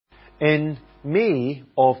In May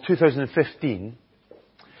of 2015,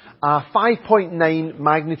 a 5.9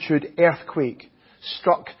 magnitude earthquake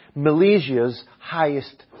struck Malaysia's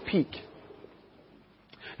highest peak.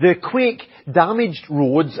 The quake damaged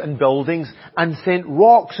roads and buildings and sent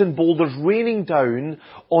rocks and boulders raining down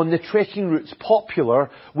on the trekking routes popular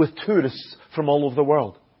with tourists from all over the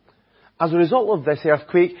world. As a result of this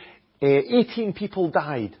earthquake, 18 people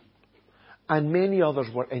died and many others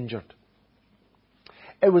were injured.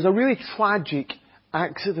 It was a really tragic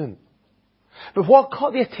accident. But what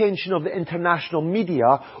caught the attention of the international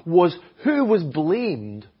media was who was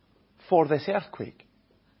blamed for this earthquake.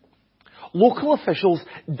 Local officials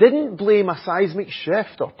didn't blame a seismic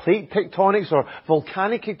shift or plate tectonics or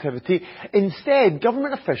volcanic activity. Instead,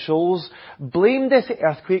 government officials blamed this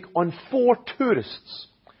earthquake on 4 tourists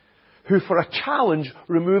who, for a challenge,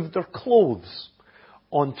 removed their clothes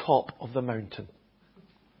on top of the mountain.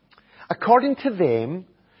 According to them,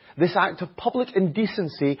 this act of public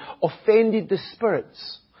indecency offended the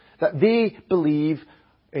spirits that they believe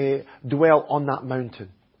dwell on that mountain.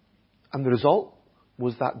 And the result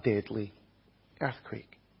was that deadly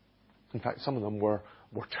earthquake. In fact, some of them were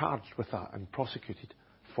charged with that and prosecuted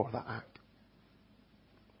for that act.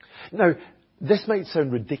 Now, this might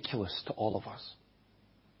sound ridiculous to all of us.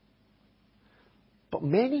 But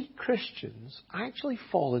many Christians actually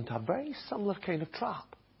fall into a very similar kind of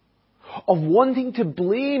trap of wanting to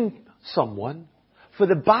blame someone for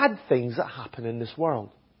the bad things that happen in this world.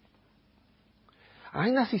 I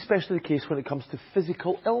think that's especially the case when it comes to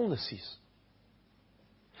physical illnesses.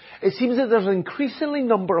 It seems that there's an increasingly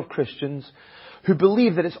number of Christians who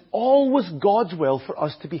believe that it's always God's will for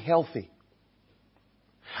us to be healthy.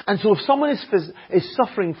 And so if someone is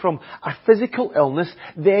suffering from a physical illness,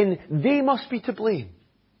 then they must be to blame.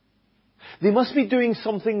 They must be doing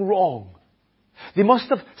something wrong. They must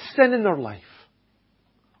have sin in their life,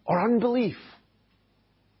 or unbelief,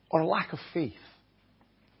 or a lack of faith.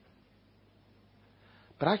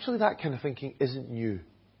 But actually that kind of thinking isn't new.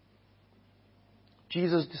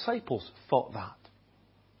 Jesus' disciples thought that.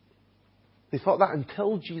 They thought that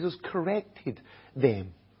until Jesus corrected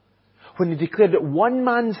them, when he declared that one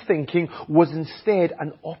man's thinking was instead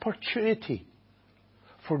an opportunity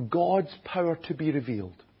for God's power to be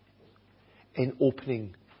revealed in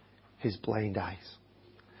opening his blind eyes.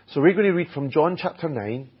 So we're going to read from John chapter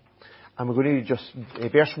 9, and we're going to read just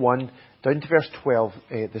verse 1 down to verse 12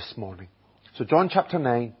 this morning. So John chapter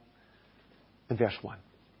 9 and verse 1.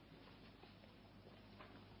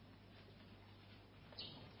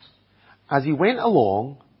 As he went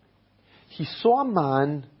along, he saw a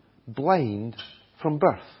man blind from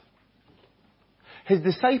birth. His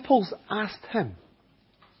disciples asked him,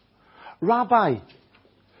 "Rabbi,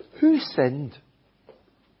 who sinned,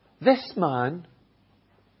 this man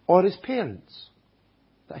or his parents,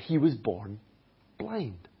 that he was born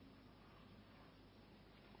blind?"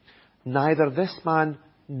 "Neither this man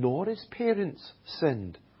nor his parents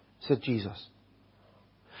sinned," said Jesus.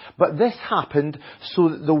 "But this happened so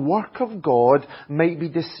that the work of God might be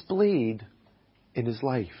displayed in his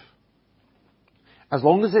life. As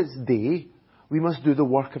long as it's day, we must do the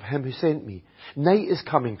work of him who sent me. Night is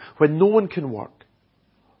coming when no one can work.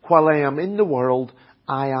 While I am in the world,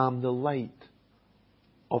 I am the light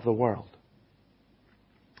of the world."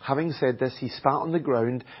 Having said this, he spat on the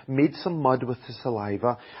ground, made some mud with his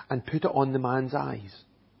saliva, and put it on the man's eyes.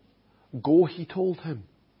 "Go," he told him.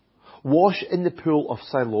 "Wash in the pool of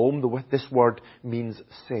Siloam." This word means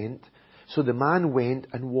sent. So the man went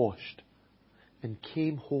and washed and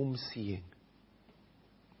came home seeing.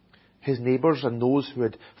 His neighbours and those who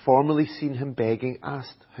had formerly seen him begging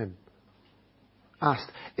asked,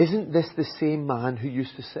 "Isn't this the same man who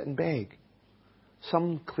used to sit and beg?"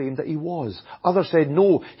 Some claimed that he was. Others said,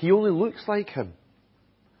 "No, he only looks like him."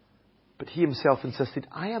 But he himself insisted,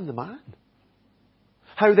 "I am the man."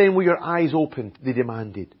 "How then were your eyes opened?" they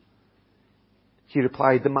demanded. He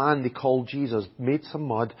replied, "The man they called Jesus made some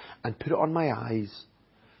mud and put it on my eyes.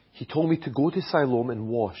 He told me to go to Siloam and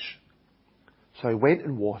wash. So I went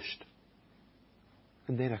and washed,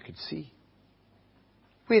 and then I could see."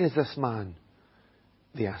 "Where is this man?"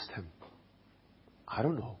 they asked him. "I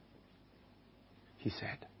don't know," he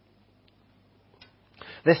said.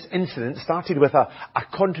 This incident started with a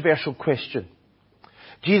controversial question.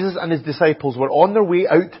 Jesus and his disciples were on their way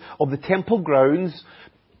out of the temple grounds,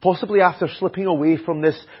 possibly after slipping away from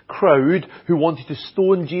this crowd who wanted to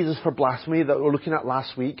stone Jesus for blasphemy that we were looking at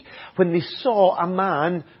last week, when they saw a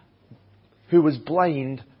man who was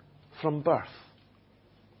blind from birth.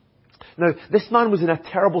 Now, this man was in a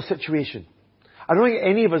terrible situation. I don't think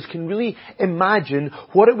any of us can really imagine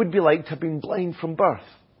what it would be like to have been blind from birth.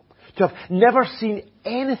 to have never seen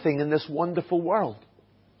anything in this wonderful world,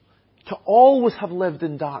 to always have lived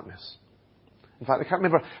in darkness. In fact, I can't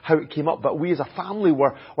remember how it came up, but we as a family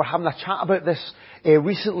were having a chat about this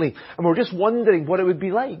recently, and we're just wondering what it would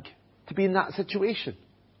be like to be in that situation.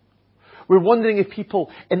 We're wondering if people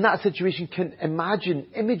in that situation can imagine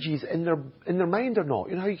images in their mind or not.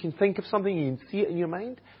 You know how you can think of something and you can see it in your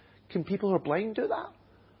mind? Can people who are blind do that?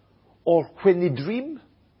 Or when they dream,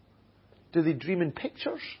 do they dream in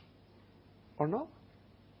pictures or not?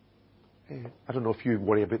 I don't know if you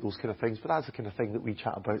worry about those kind of things, but that's the kind of thing that we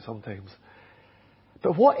chat about sometimes.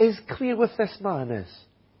 But what is clear with this man is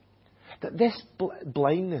that this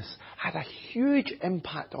blindness had a huge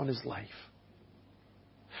impact on his life.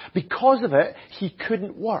 Because of it, he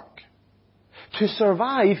couldn't work. To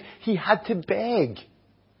survive, he had to beg.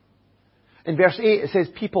 In verse 8 it says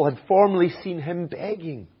people had formerly seen him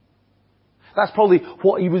begging. That's probably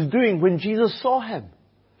what he was doing when Jesus saw him.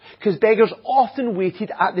 Because beggars often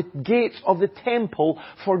waited at the gates of the temple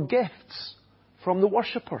for gifts from the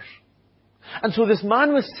worshippers. And so this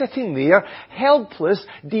man was sitting there, helpless,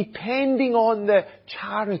 depending on the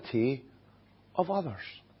charity of others.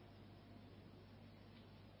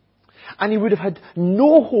 And he would have had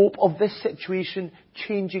no hope of this situation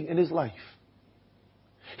changing in his life.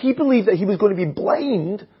 He believed that he was going to be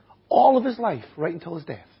blind all of his life, right until his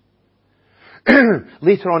death.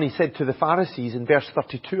 Later on he said to the Pharisees in verse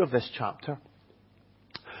 32 of this chapter,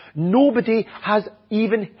 nobody has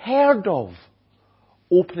even heard of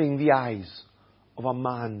opening the eyes of a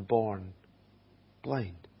man born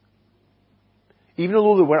blind. Even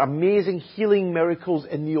though there were amazing healing miracles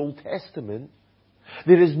in the Old Testament,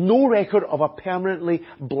 there is no record of a permanently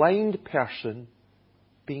blind person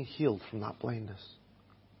being healed from that blindness.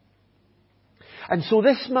 And so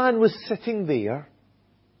this man was sitting there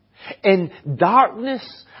in darkness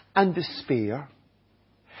and despair,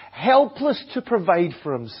 helpless to provide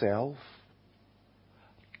for himself,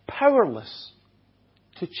 powerless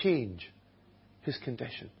to change his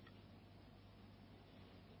condition.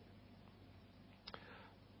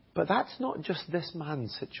 But that's not just this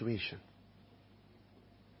man's situation.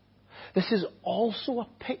 This is also a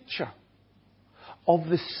picture of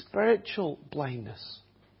the spiritual blindness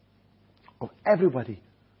of everybody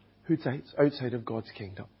who's outside of God's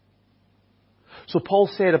kingdom. So Paul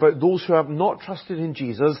said about those who have not trusted in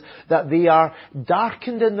Jesus that they are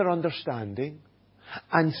darkened in their understanding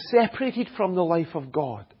and separated from the life of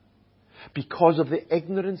God because of the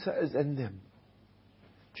ignorance that is in them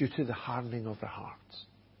due to the hardening of their hearts.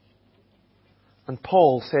 And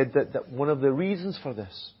Paul said that one of the reasons for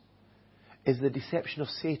this is the deception of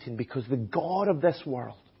Satan, because the God of this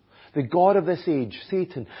world, the God of this age,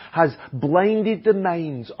 Satan, has blinded the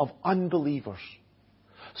minds of unbelievers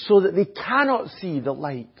so that they cannot see the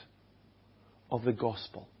light of the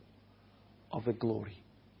gospel, of the glory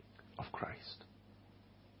of Christ.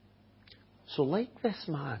 So like this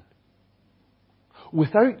man,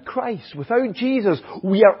 without Christ, without Jesus,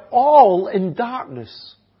 we are all in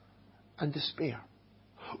darkness and despair.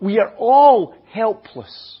 We are all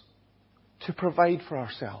helpless to provide for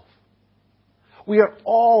ourselves. We are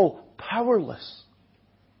all powerless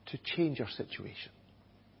to change our situation.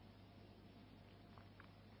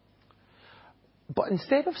 But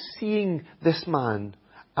instead of seeing this man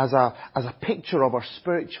as a picture of our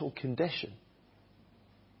spiritual condition,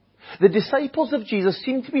 the disciples of Jesus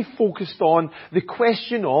seem to be focused on the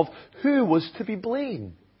question of who was to be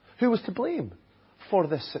blamed. Who was to blame for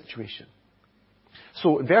this situation?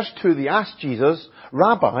 So in verse 2 they asked Jesus,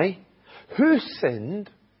 Rabbi, who sinned,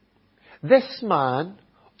 this man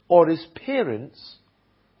or his parents,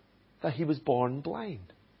 that he was born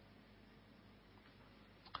blind?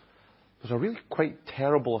 There's a really quite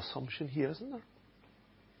terrible assumption here, isn't there?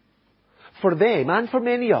 For them, and for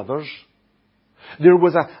many others, there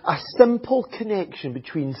was a simple connection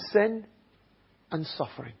between sin and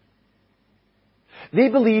suffering. They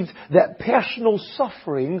believed that personal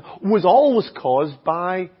suffering was always caused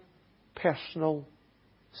by personal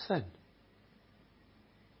sin.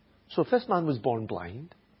 So if this man was born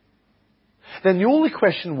blind, then the only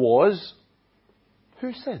question was,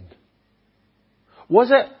 who sinned?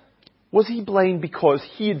 Was he blind because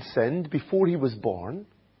he had sinned before he was born?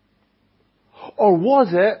 Or was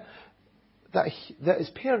it that his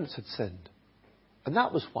parents had sinned? And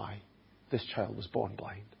that was why this child was born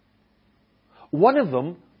blind. One of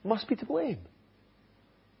them must be to blame.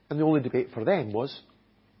 And the only debate for them was,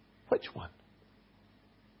 which one?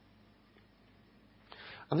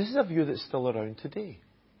 And this is a view that's still around today.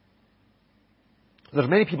 There are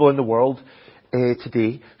many people in the world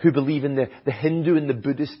today who believe in the Hindu and the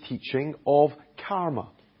Buddhist teaching of karma.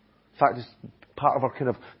 In fact, it's part of our kind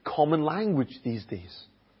of common language these days.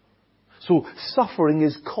 So suffering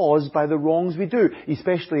is caused by the wrongs we do,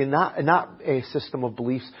 especially in that system of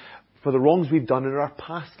beliefs, for the wrongs we've done in our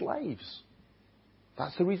past lives.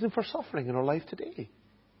 That's the reason for suffering in our life today.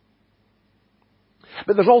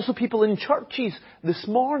 But there's also people in churches this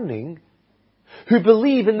morning who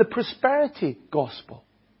believe in the prosperity gospel.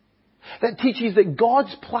 That teaches that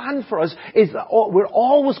God's plan for us is that we're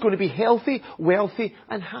always going to be healthy, wealthy,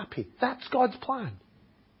 and happy. That's God's plan.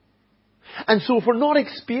 And so if we're not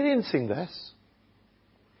experiencing this,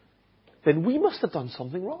 then we must have done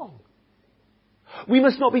something wrong. We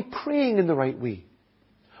must not be praying in the right way.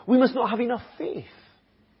 We must not have enough faith.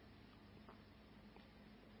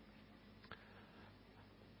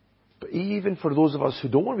 But even for those of us who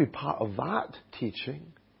don't want to be part of that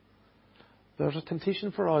teaching, there's a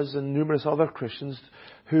temptation for us and numerous other Christians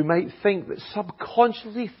who might think that,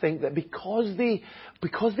 subconsciously think that because they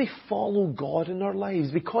follow God in their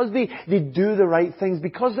lives, because they do the right things,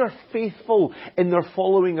 because they're faithful in their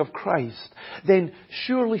following of Christ, then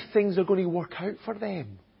surely things are going to work out for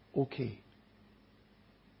them. Okay.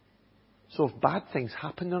 So if bad things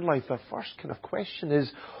happen in their life, their first kind of question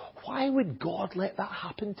is, why would God let that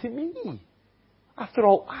happen to me? After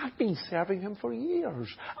all, I've been serving Him for years.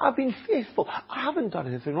 I've been faithful. I haven't done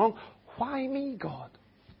anything wrong. Why me, God?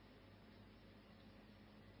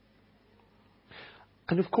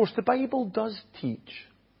 And of course, the Bible does teach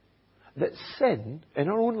that sin in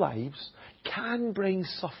our own lives can bring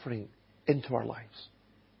suffering into our lives.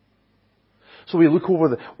 So we look over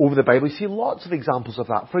the Bible, we see lots of examples of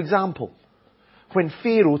that. For example, when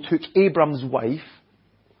Pharaoh took Abram's wife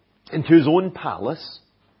into his own palace,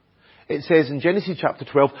 it says in Genesis chapter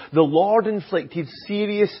 12, the Lord inflicted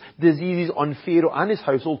serious diseases on Pharaoh and his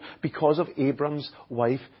household because of Abram's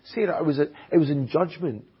wife Sarah. It was in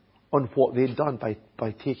judgment on what they'd done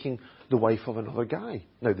by taking the wife of another guy.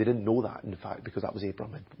 Now, they didn't know that, in fact, because that was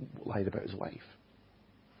Abram had lied about his wife.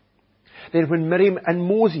 Then when Miriam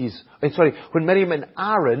and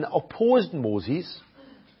Aaron opposed Moses,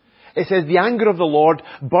 it says the anger of the Lord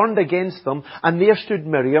burned against them, and there stood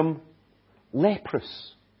Miriam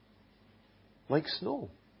leprous, like snow.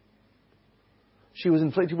 She was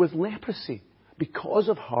inflicted with leprosy because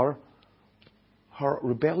of her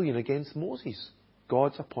rebellion against Moses,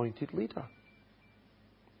 God's appointed leader.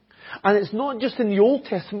 And it's not just in the Old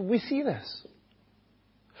Testament we see this.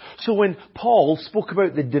 So when Paul spoke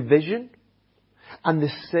about the division and the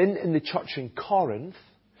sin in the church in Corinth,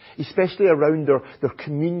 especially around their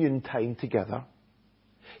communion time together,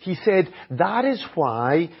 he said, that is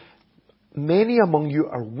why many among you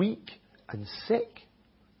are weak and sick,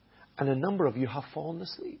 and a number of you have fallen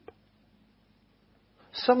asleep.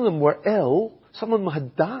 Some of them were ill, some of them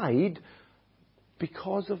had died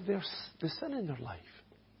because of the sin in their life.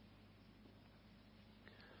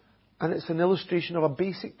 And it's an illustration of a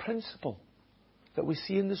basic principle that we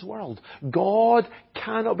see in this world. God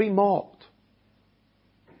cannot be mocked.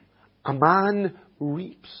 A man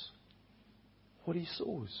reaps what he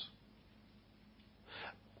sows.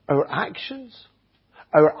 Our actions,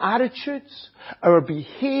 our attitudes, our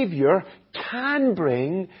behaviour can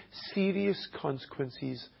bring serious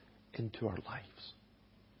consequences into our lives.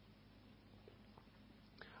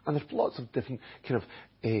 And there's lots of different kind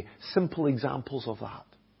of simple examples of that.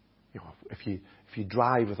 You know, if you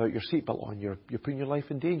drive without your seatbelt on, you're putting your life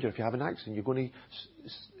in danger. If you have an accident, you're going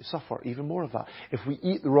to suffer even more of that. If we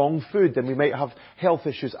eat the wrong food, then we might have health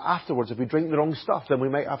issues afterwards. If we drink the wrong stuff, then we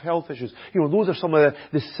might have health issues. You know, those are some of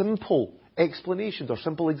the simple explanations or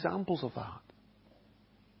simple examples of that.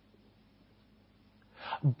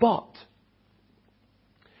 But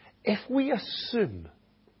if we assume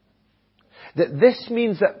that this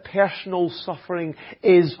means that personal suffering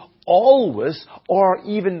is always or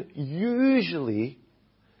even usually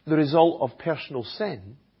the result of personal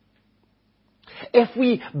sin, if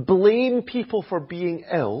we blame people for being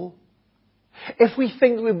ill, if we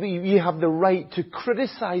think we have the right to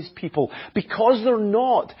criticize people because they're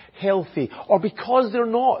not healthy or because they're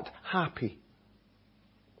not happy,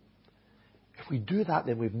 if we do that,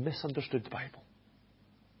 then we've misunderstood the Bible.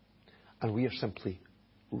 And we are simply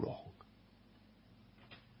wrong.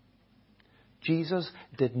 Jesus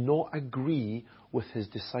did not agree with his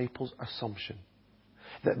disciples' assumption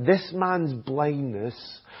that this man's blindness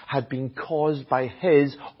had been caused by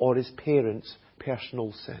his or his parents'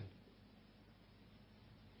 personal sin.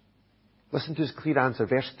 Listen to his clear answer,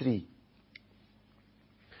 verse 3.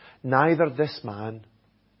 Neither this man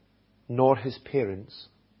nor his parents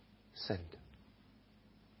sinned.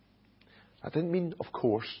 That didn't mean, of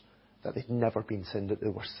course, that they'd never been sinned, that they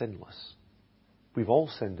were sinless. We've all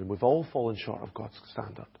sinned and we've all fallen short of God's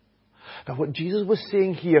standard. But what Jesus was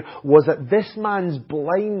saying here was that this man's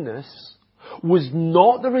blindness was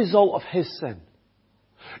not the result of his sin,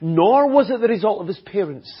 nor was it the result of his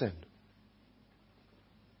parents' sin.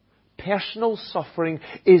 Personal suffering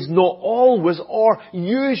is not always or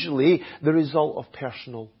usually the result of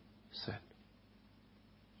personal sin.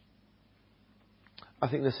 I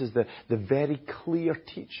think this is the very clear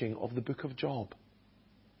teaching of the book of Job.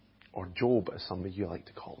 Or Job, as some of you like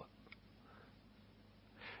to call it.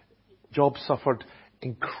 Job suffered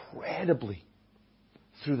incredibly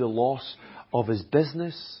through the loss of his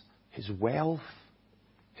business, his wealth,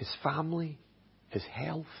 his family, his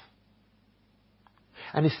health.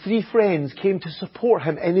 And his 3 friends came to support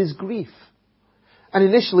him in his grief. And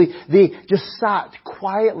initially, they just sat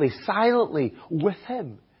quietly, silently with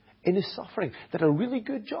him in his suffering. Did a really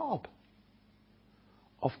good job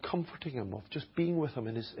of comforting him, of just being with him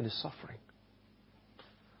in his suffering.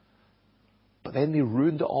 But then they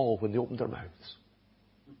ruined it all when they opened their mouths.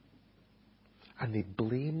 And they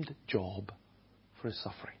blamed Job for his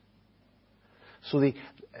suffering. So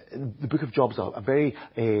the book of Job is a very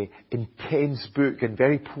intense book and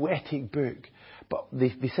very poetic book. But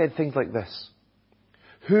they said things like this.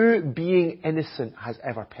 Who, being innocent, has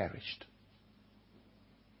ever perished?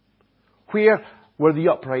 Where were the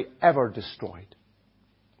upright ever destroyed?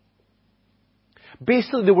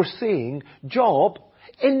 Basically, they were saying, Job,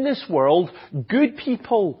 in this world, good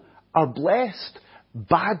people are blessed,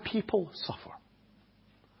 bad people suffer.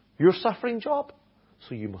 You're suffering, Job,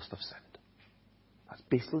 so you must have sinned. That's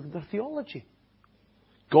basically their theology.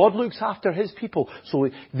 God looks after His people, so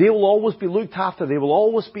they will always be looked after, they will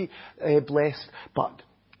always be blessed, but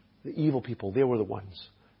the evil people, they were the ones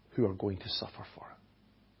who are going to suffer for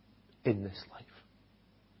it in this life.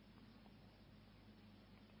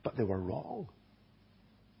 But they were wrong.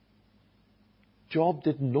 Job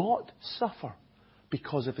did not suffer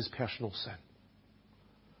because of his personal sin.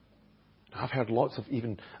 I've heard lots of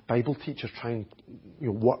even Bible teachers try and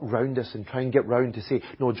work round this and try and get round to say,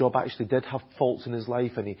 no, Job actually did have faults in his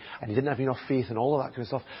life and he didn't have enough faith and all of that kind of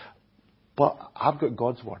stuff. But I've got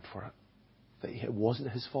God's word for it, that it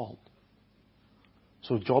wasn't his fault.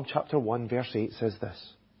 So Job chapter 1 verse 8 says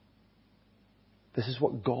this. This is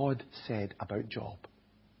what God said about Job.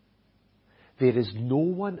 There is no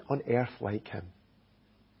one on earth like him.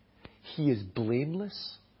 He is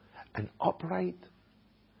blameless and upright,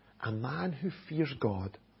 a man who fears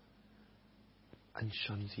God and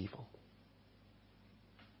shuns evil.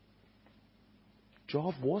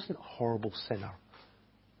 Job wasn't a horrible sinner,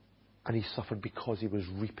 and he suffered because he was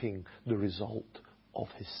reaping the result of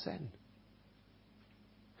his sin.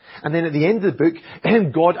 And then at the end of the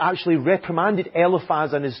book, God actually reprimanded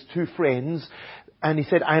Eliphaz and his 2 friends. And he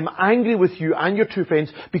said, I am angry with you and your 2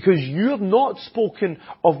 friends because you have not spoken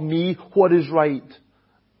of me what is right,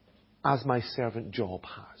 as my servant Job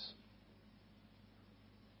has.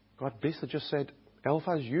 God basically just said,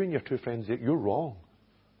 Eliphaz, you and your 2 friends, you're wrong.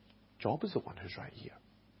 Job is the one who's right here.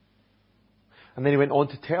 And then he went on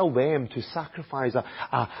to tell them to sacrifice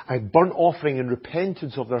a burnt offering in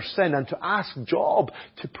repentance of their sin and to ask Job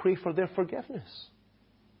to pray for their forgiveness.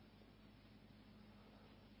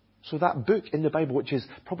 So that book in the Bible, which is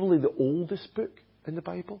probably the oldest book in the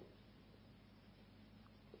Bible,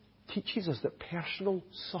 teaches us that personal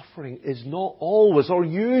suffering is not always or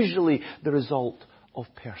usually the result of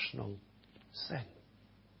personal sin.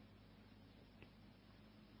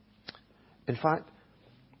 In fact,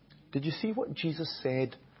 did you see what Jesus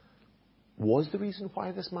said was the reason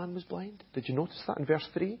why this man was blind? Did you notice that in verse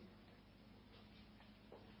 3?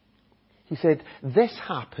 He said, this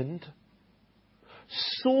happened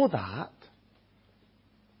so that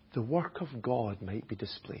the work of God might be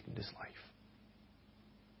displayed in his life.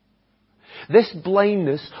 This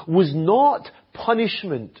blindness was not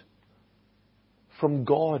punishment from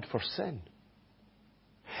God for sin.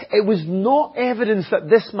 It was not evidence that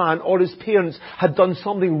this man or his parents had done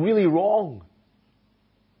something really wrong.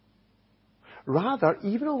 Rather,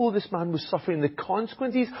 even although this man was suffering the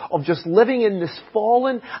consequences of just living in this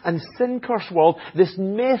fallen and sin-cursed world, this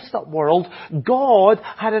messed up world, God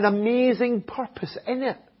had an amazing purpose in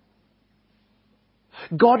it.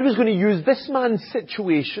 God was going to use this man's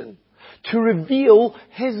situation to reveal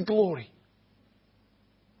His glory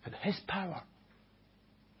and His power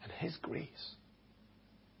and His grace.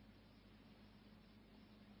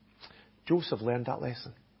 Joseph learned that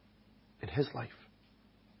lesson in his life.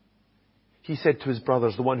 He said to his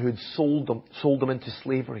brothers, the one who had sold them into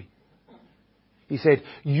slavery, he said,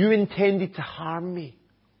 you intended to harm me,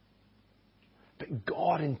 but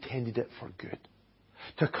God intended it for good,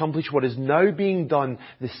 to accomplish what is now being done,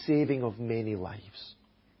 the saving of many lives.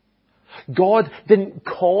 God didn't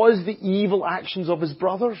cause the evil actions of his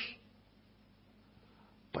brothers,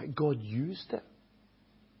 but God used it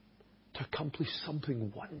to accomplish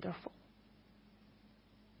something wonderful.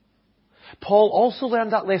 Paul also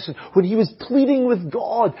learned that lesson when he was pleading with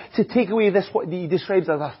God to take away this, what he describes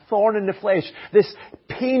as a thorn in the flesh, this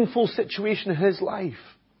painful situation in his life.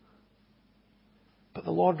 But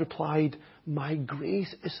the Lord replied, "My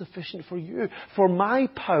grace is sufficient for you, for my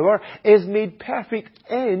power is made perfect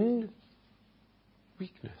in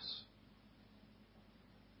weakness."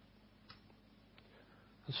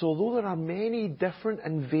 And so although there are many different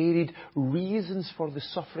and varied reasons for the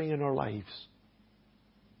suffering in our lives,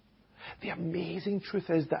 the amazing truth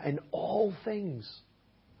is that in all things,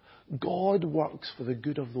 God works for the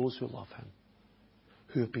good of those who love him,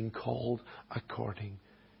 who have been called according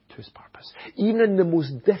to his purpose. Even in the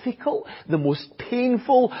most difficult, the most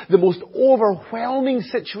painful, the most overwhelming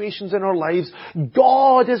situations in our lives,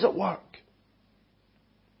 God is at work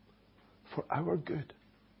for our good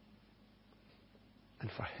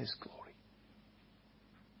and for his glory.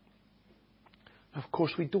 Of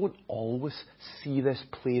course, we don't always see this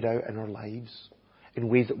played out in our lives in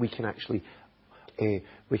ways that we can actually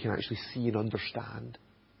see and understand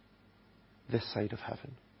this side of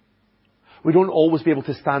heaven. We don't always be able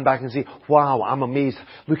to stand back and say, "Wow, I'm amazed.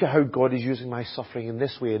 Look at how God is using my suffering in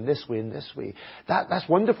this way, in this way, in this way." That's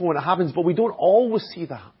wonderful when it happens, but we don't always see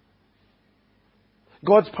that.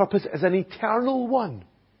 God's purpose is an eternal one.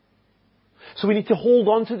 So we need to hold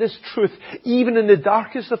on to this truth even in the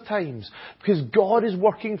darkest of times, because God is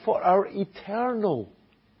working for our eternal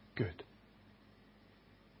good.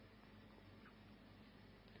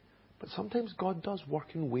 But sometimes God does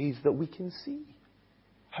work in ways that we can see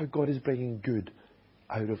how God is bringing good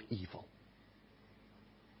out of evil.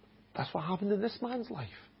 That's what happened in this man's life.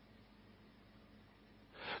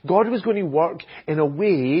 God was going to work in a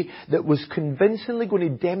way that was convincingly going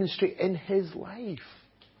to demonstrate in his life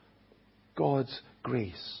God's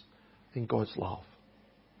grace and God's love.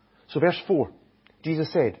 So verse 4,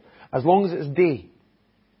 Jesus said, "As long as it's day,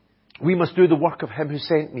 we must do the work of him who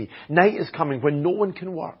sent me. Night is coming when no one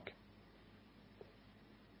can work."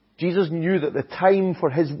 Jesus knew that the time for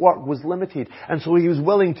his work was limited, and so he was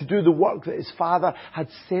willing to do the work that his Father had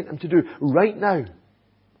sent him to do right now.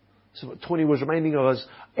 So what Tony was reminding us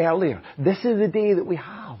earlier, this is the day that we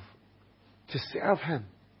have to serve him.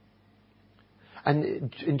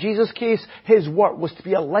 And in Jesus' case, his work was to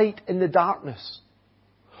be a light in the darkness.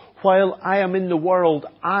 While I am in the world,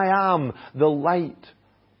 I am the light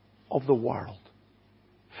of the world.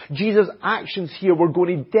 Jesus' actions here were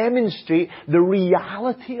going to demonstrate the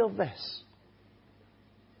reality of this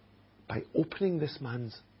by opening this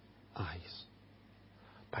man's eyes,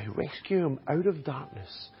 by rescuing him out of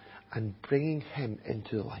darkness and bringing him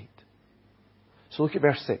into the light. So look at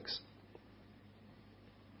verse 6.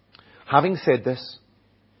 Having said this,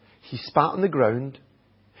 he spat on the ground,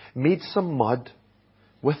 made some mud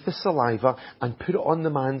with the saliva, and put it on the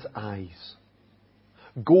man's eyes.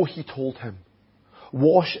 "Go," he told him,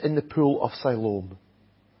 "wash in the pool of Siloam."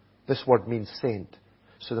 This word means sent.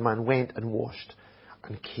 So the man went and washed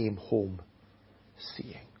and came home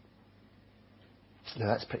seeing. Now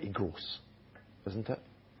that's pretty gross, isn't it?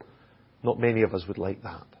 Not many of us would like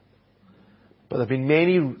that. But there have been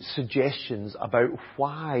many suggestions about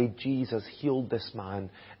why Jesus healed this man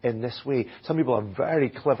in this way. Some people are very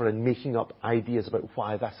clever in making up ideas about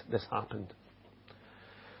why this happened.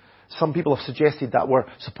 Some people have suggested that we're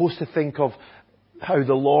supposed to think of how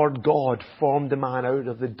the Lord God formed the man out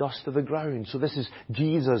of the dust of the ground. So this is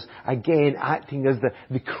Jesus, again, acting as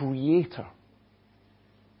the creator.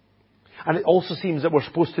 And it also seems that we're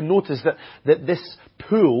supposed to notice that this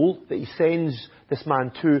pool that he sends this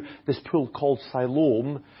man to, this pool called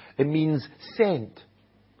Siloam, it means sent.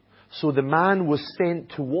 So the man was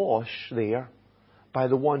sent to wash there by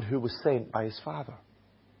the one who was sent by his Father.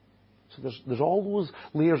 So there's all those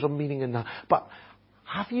layers of meaning in that. But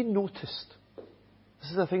have you noticed,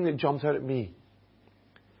 this is the thing that jumped out at me,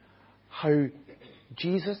 how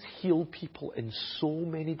Jesus healed people in so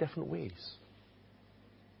many different ways.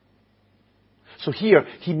 So here,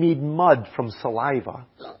 he made mud from saliva,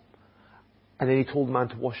 and then he told the man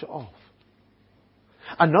to wash it off.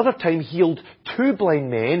 Another time, he healed 2 blind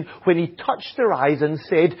men when he touched their eyes and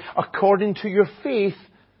said, "According to your faith,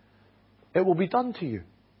 it will be done to you."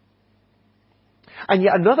 And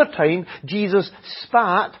yet another time, Jesus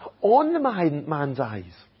spat on the man's eyes.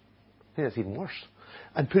 I think that's even worse.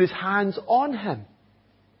 And put his hands on him.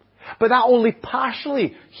 But that only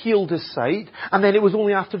partially healed his sight. And then it was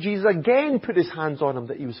only after Jesus again put his hands on him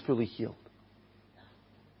that he was fully healed.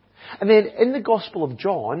 And then in the Gospel of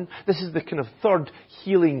John, this is the kind of third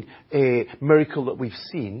healing miracle that we've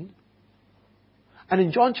seen. And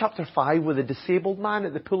in John chapter 5, with the disabled man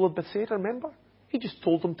at the pool of Bethesda, remember? He just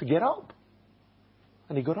told him to get up.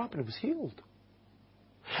 And he got up and he was healed.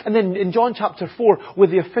 And then in John chapter 4,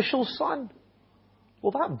 with the official's son,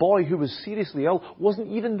 well, that boy who was seriously ill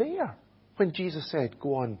wasn't even there when Jesus said,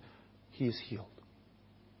 go on, he is healed.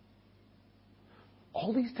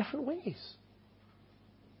 All these different ways.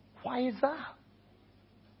 Why is that?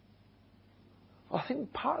 I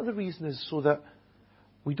think part of the reason is so that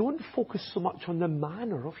we don't focus so much on the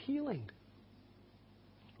manner of healing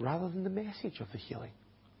rather than the message of the healing.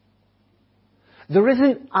 There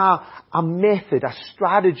isn't a method, a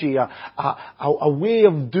strategy, a way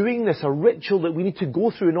of doing this, a ritual that we need to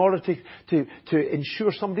go through in order to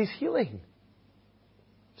ensure somebody's healing.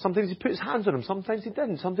 Sometimes he put his hands on him, sometimes he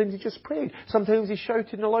didn't, sometimes he just prayed, sometimes he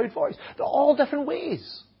shouted in a loud voice. They're all different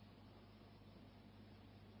ways.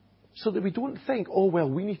 So that we don't think, oh well,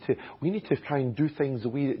 we need to try and do things the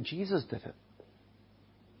way that Jesus did it.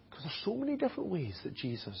 Because there's so many different ways that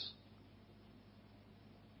Jesus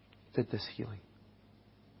did this healing.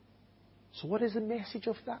 So what is the message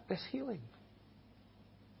of this healing?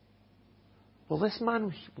 Well, this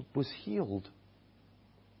man was healed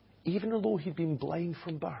even though he'd been blind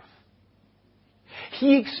from birth.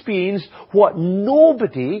 He experienced what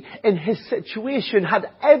nobody in his situation had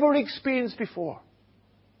ever experienced before.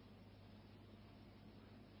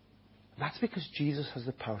 That's because Jesus has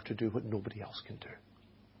the power to do what nobody else can do.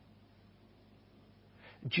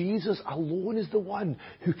 Jesus alone is the one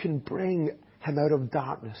who can bring him out of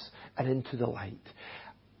darkness and into the light.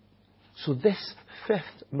 So this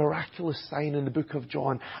fifth miraculous sign in the book of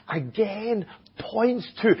John again points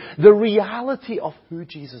to the reality of who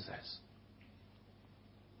Jesus is.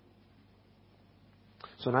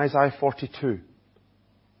 So in Isaiah 42,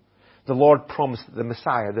 the Lord promised that the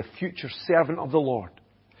Messiah, the future servant of the Lord,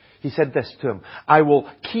 He said this to him, I will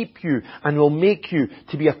keep you and will make you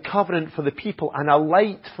to be a covenant for the people and a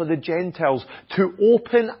light for the Gentiles, to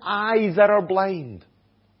open eyes that are blind,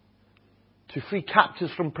 to free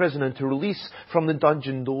captives from prison and to release from the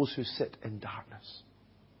dungeon those who sit in darkness.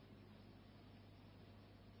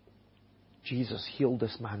 Jesus healed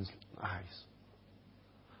this man's eyes.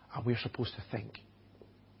 And we're supposed to think,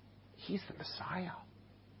 He's the Messiah.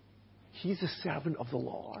 He's the servant of the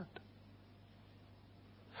Lord.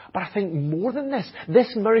 But I think more than this,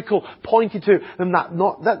 this miracle pointed to them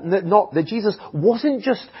that Jesus wasn't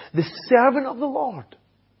just the servant of the Lord,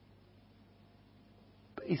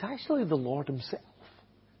 but He's actually the Lord Himself.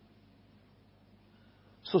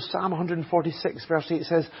 So Psalm 146 verse 8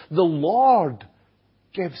 says, the Lord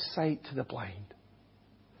gives sight to the blind.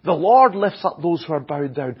 The Lord lifts up those who are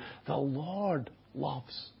bowed down. The Lord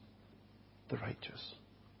loves the righteous.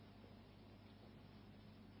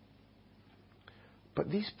 But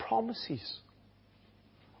these promises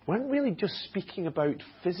weren't really just speaking about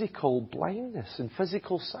physical blindness and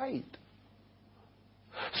physical sight.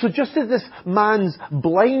 So just as this man's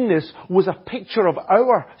blindness was a picture of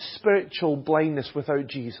our spiritual blindness without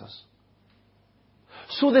Jesus,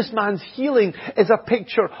 so this man's healing is a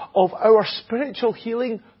picture of our spiritual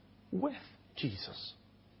healing with Jesus.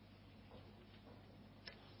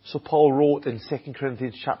 So Paul wrote in 2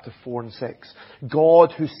 Corinthians chapter 4 and 6,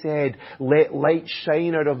 God who said, let light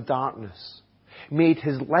shine out of darkness, made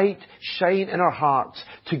His light shine in our hearts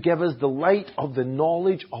to give us the light of the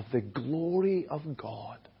knowledge of the glory of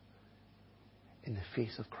God in the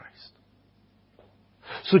face of Christ.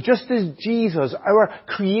 So just as Jesus, our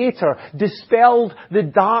Creator, dispelled the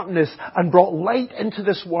darkness and brought light into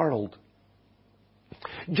this world,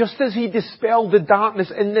 just as He dispelled the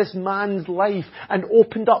darkness in this man's life and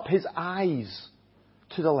opened up his eyes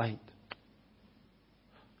to the light,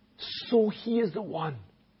 so He is the one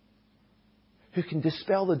who can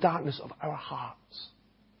dispel the darkness of our hearts,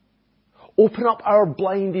 open up our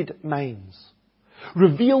blinded minds,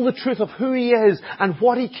 reveal the truth of who He is and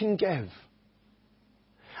what He can give,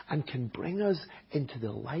 and can bring us into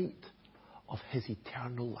the light of His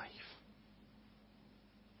eternal life.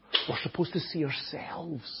 We're supposed to see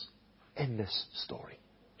ourselves in this story.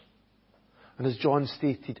 And as John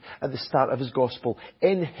stated at the start of his gospel,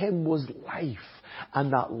 in Him was life,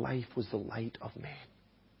 and that life was the light of men.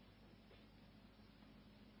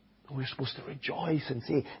 And we're supposed to rejoice and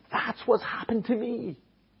say, that's what's happened to me,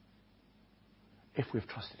 if we've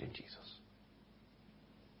trusted in Jesus.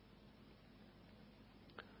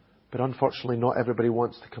 But unfortunately, not everybody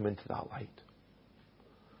wants to come into that light.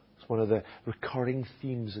 It's one of the recurring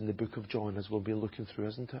themes in the book of John as we'll be looking through,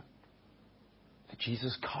 isn't it? That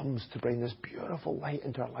Jesus comes to bring this beautiful light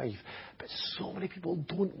into our life. But so many people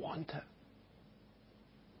don't want it.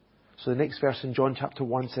 So the next verse in John chapter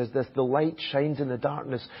 1 says this: the light shines in the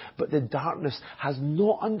darkness, but the darkness has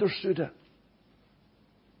not understood it.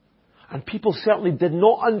 And people certainly did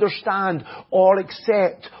not understand or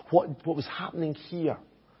accept what was happening here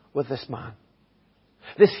with this man.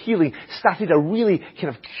 This healing started a really kind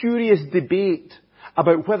of curious debate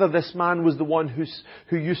about whether this man was the one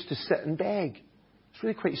who used to sit and beg. It's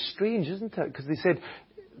really quite strange, isn't it? Because they said,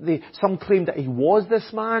 some claimed that he was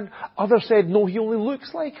this man. Others said, no, he only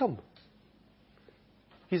looks like him.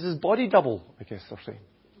 He's his body double, I guess they're saying.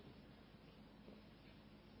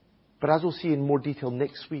 But as we'll see in more detail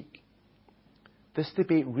next week, this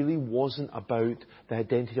debate really wasn't about the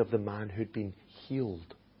identity of the man who'd been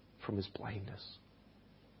healed from his blindness.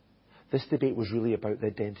 This debate was really about the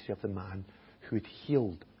identity of the man who had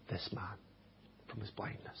healed this man from his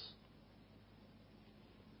blindness.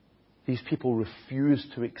 These people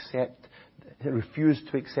refused to accept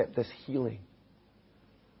this healing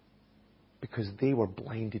because they were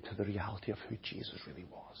blinded to the reality of who Jesus really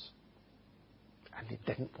was. And they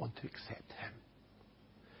didn't want to accept him.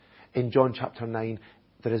 In John chapter 9,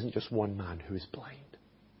 there isn't just one man who is blind.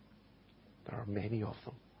 There are many of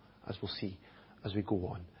them, as we'll see as we go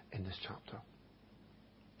on in this chapter.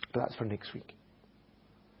 But that's for next week.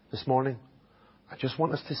 This morning, I just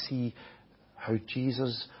want us to see how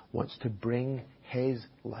Jesus wants to bring his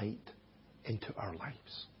light into our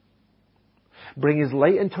lives. Bring his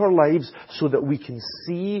light into our lives so that we can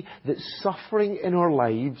see that suffering in our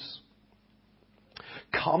lives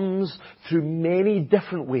comes through many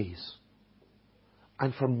different ways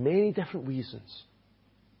and for many different reasons.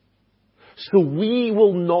 So we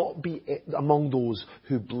will not be among those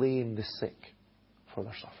who blame the sick for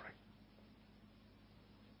their suffering.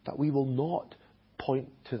 That we will not point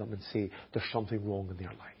to them and say there's something wrong in their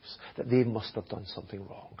lives, that they must have done something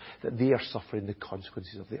wrong, that they are suffering the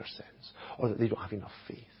consequences of their sins, or that they don't have enough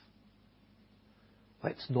faith.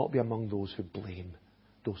 Let's not be among those who blame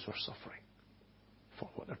those who are suffering for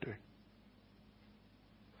what they're doing.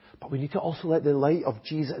 But we need to also let the light of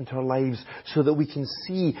Jesus into our lives so that we can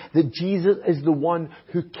see that Jesus is the one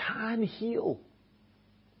who can heal.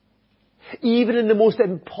 Even in the most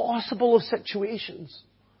impossible of situations.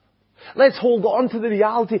 Let's hold on to the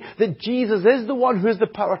reality that Jesus is the one who has the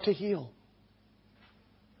power to heal.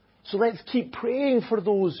 So let's keep praying for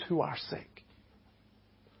those who are sick.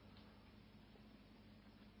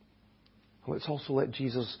 Let's also let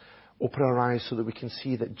Jesus open our eyes so that we can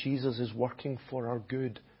see that Jesus is working for our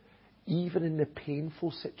good, even in the painful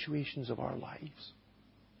situations of our lives.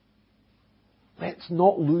 Let's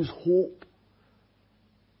not lose hope,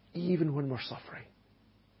 even when we're suffering.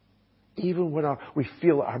 Even when we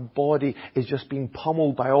feel that our body is just being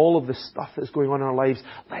pummeled by all of the stuff that's going on in our lives,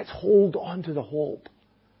 let's hold on to the hope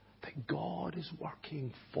that God is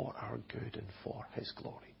working for our good and for his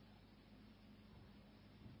glory.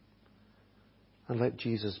 And let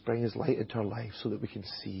Jesus bring his light into our life so that we can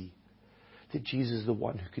see that Jesus is the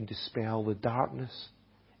one who can dispel the darkness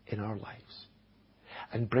in our lives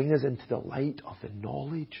and bring us into the light of the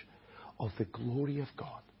knowledge of the glory of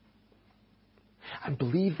God. And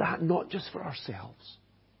believe that not just for ourselves,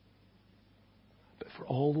 but for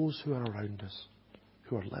all those who are around us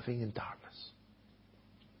who are living in darkness.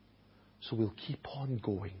 So we'll keep on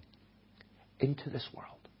going into this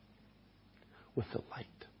world with the light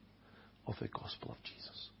of the gospel of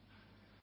Jesus.